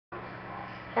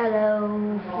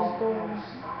Hello, people,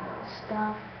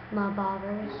 stuff, my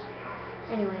bobbers.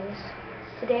 Anyways,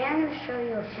 today I'm going to show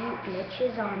you a few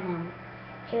glitches on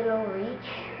Halo Reach.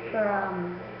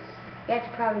 You have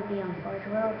to probably be on Forge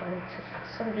World, but it's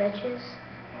some glitches.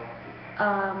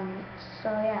 So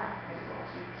yeah.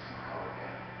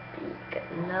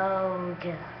 Load.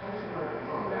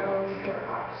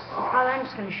 Probably I'm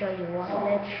just going to show you one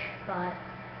glitch, but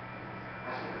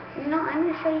no, I'm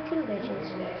going to show you two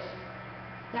glitches.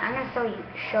 Yeah, I'm going to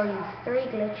show you three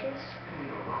glitches.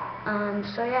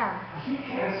 So yeah.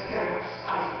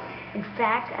 In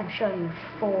fact, I'm showing you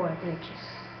four glitches.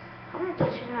 How many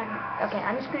glitches am I? Okay,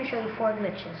 I'm just going to show you four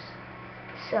glitches.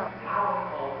 So,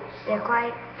 they're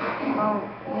quite, well,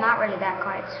 not really that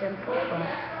quite simple, but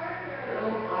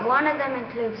one of them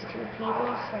includes two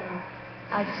people, so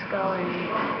I'll just go and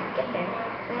get there.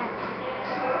 So yeah.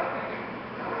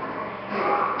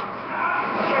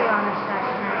 I'll show you on the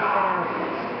second half,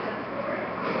 but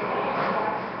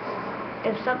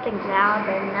if something's loud,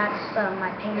 then that's my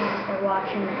parents. They're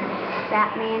watching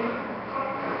Batman.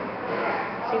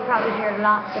 So you probably hear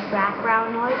lots of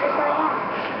background noises, but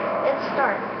yeah, let's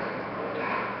start.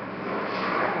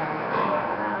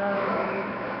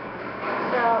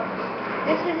 So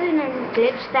this isn't a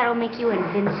glitch that'll make you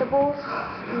invincible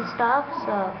and stuff,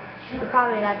 so you're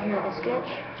probably not to know this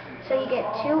glitch. So you get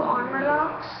two armor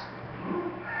locks.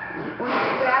 When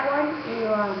you grab one,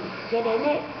 you get in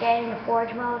it, get into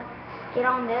forge mode, get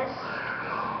on this,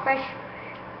 press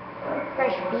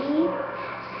B,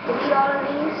 delete all of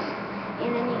these,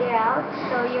 and then you get out,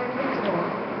 so you're invincible.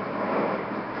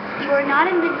 You are not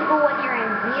invincible when you're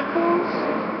in vehicles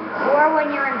or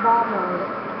when you're in ball mode.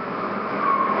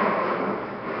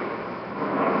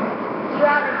 You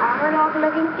have an armor lock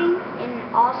looking thing, and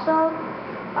also,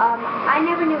 I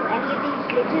never knew any of these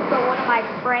glitches, but one of my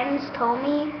friends told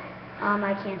me.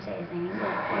 I can't say his name, but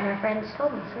one of my friends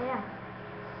told me, so yeah.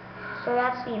 So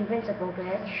that's the invincible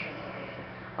glitch.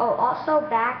 Oh, also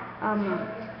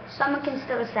someone can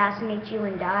still assassinate you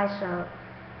and die, so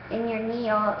in your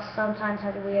Neo sometimes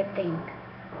has a weird thing.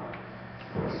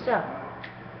 So,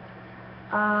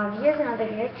 here's another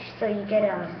glitch. So you get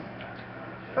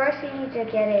first you need to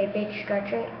get a big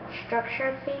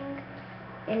structure thing,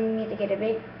 and you need to get a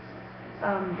big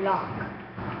block.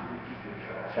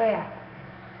 So yeah.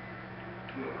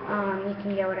 You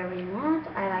can get whatever you want.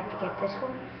 I like to get this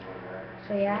one.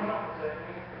 So yeah.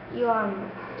 You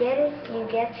get it, you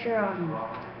get your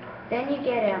then you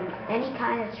get any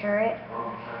kind of turret.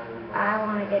 I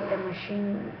wanna get the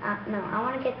machine no, I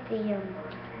wanna get the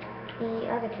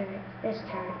other turret, this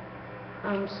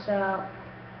turret. So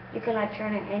you can like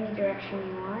turn it any direction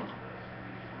you want.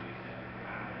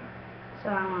 So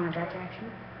I want that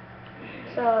direction.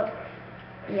 So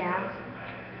yeah.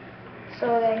 So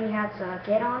then you have to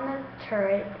get on the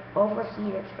turret,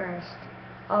 overheat it first.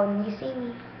 Oh, and you see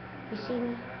me? You see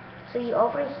me? So you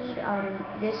overheat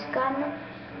this gun.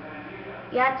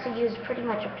 You have to use pretty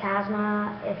much a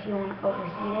plasma if you want to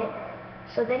overheat it.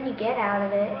 So then you get out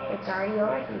of it. It's already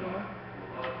overheated.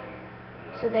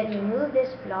 So then you move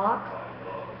this block,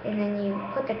 and then you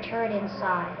put the turret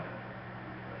inside.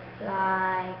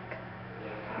 Like,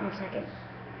 1 second.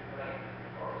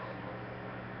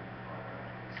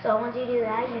 So once you do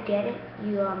that, you get it,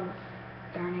 you,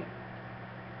 darn it.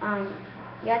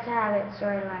 You have to have it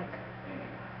sort of like,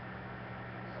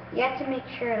 you have to make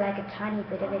sure like a tiny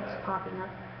bit of it's popping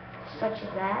up, such as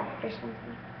that or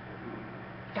something.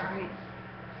 Darn it.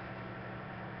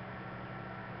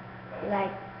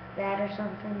 Like that or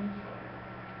something.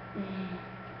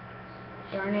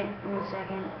 Darn it, 1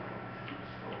 second.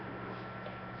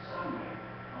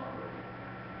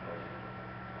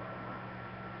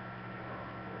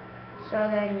 So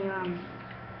then you,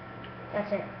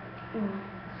 that's it.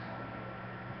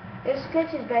 This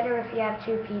glitch is better if you have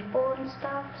two people and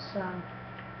stuff, so,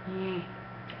 yeah.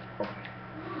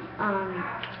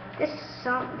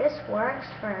 This works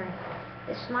for,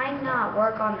 this might not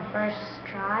work on the first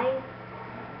try,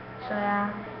 so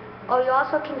yeah. Oh, you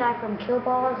also can die from kill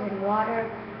balls and water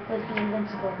with the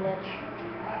invincible glitch.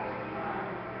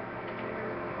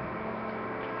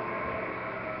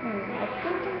 I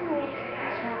think I know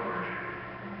what's happening.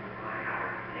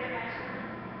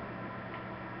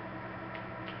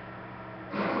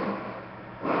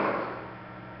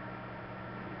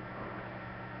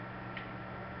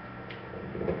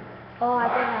 Oh, I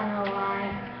think I know why.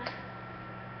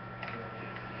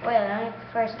 Wait, let me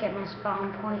first get my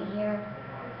spawn point here.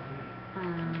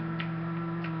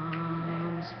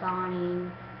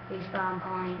 Spawning, respawn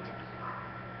point.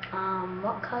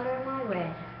 What color am I?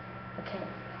 Red. Okay.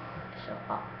 So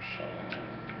option.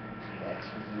 Let's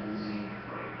see.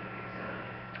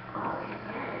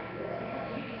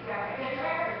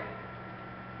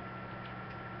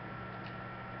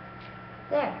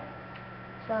 There.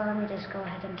 So let me just go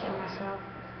ahead and kill myself.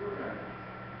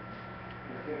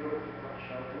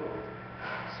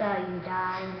 So you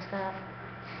die and stuff.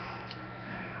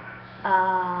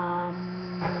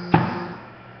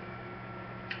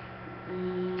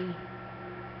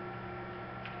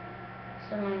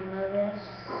 So let me move this.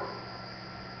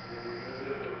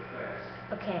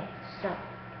 Okay, so.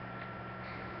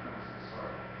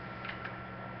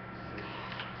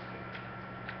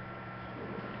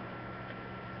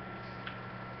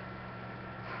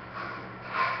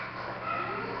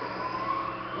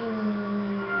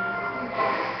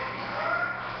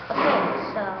 Okay,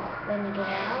 so let me get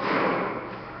out.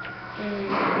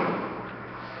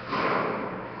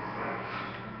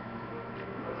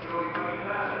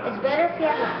 It's better if you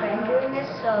have a friend doing this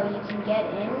so you can get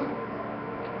in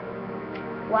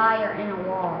while you're in a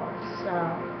wall. So,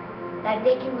 like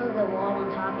they can move the wall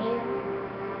on top of you.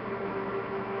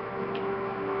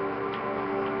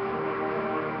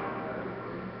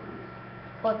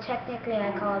 Well, technically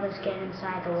I call this get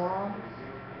inside the wall.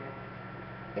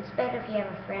 It's better if you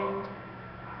have a friend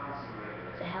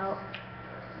to help.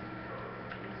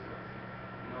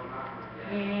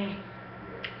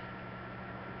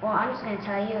 Well, I'm just going to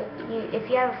tell you, if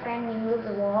you have a friend, you move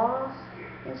the walls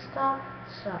and stuff.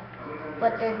 So,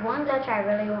 but there's one glitch I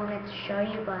really wanted to show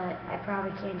you, but I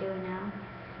probably can't do it now.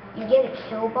 You get a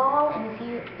kill ball, and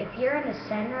if you're in the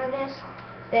center of this,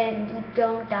 then you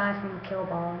don't die from a kill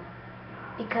ball,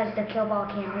 because the kill ball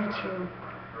can't reach you.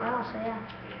 Oh, so yeah.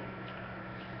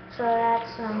 So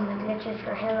that's the glitches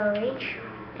for Halo Reach,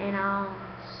 and I'll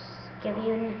give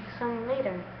you some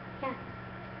later. Yeah.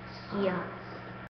 See ya.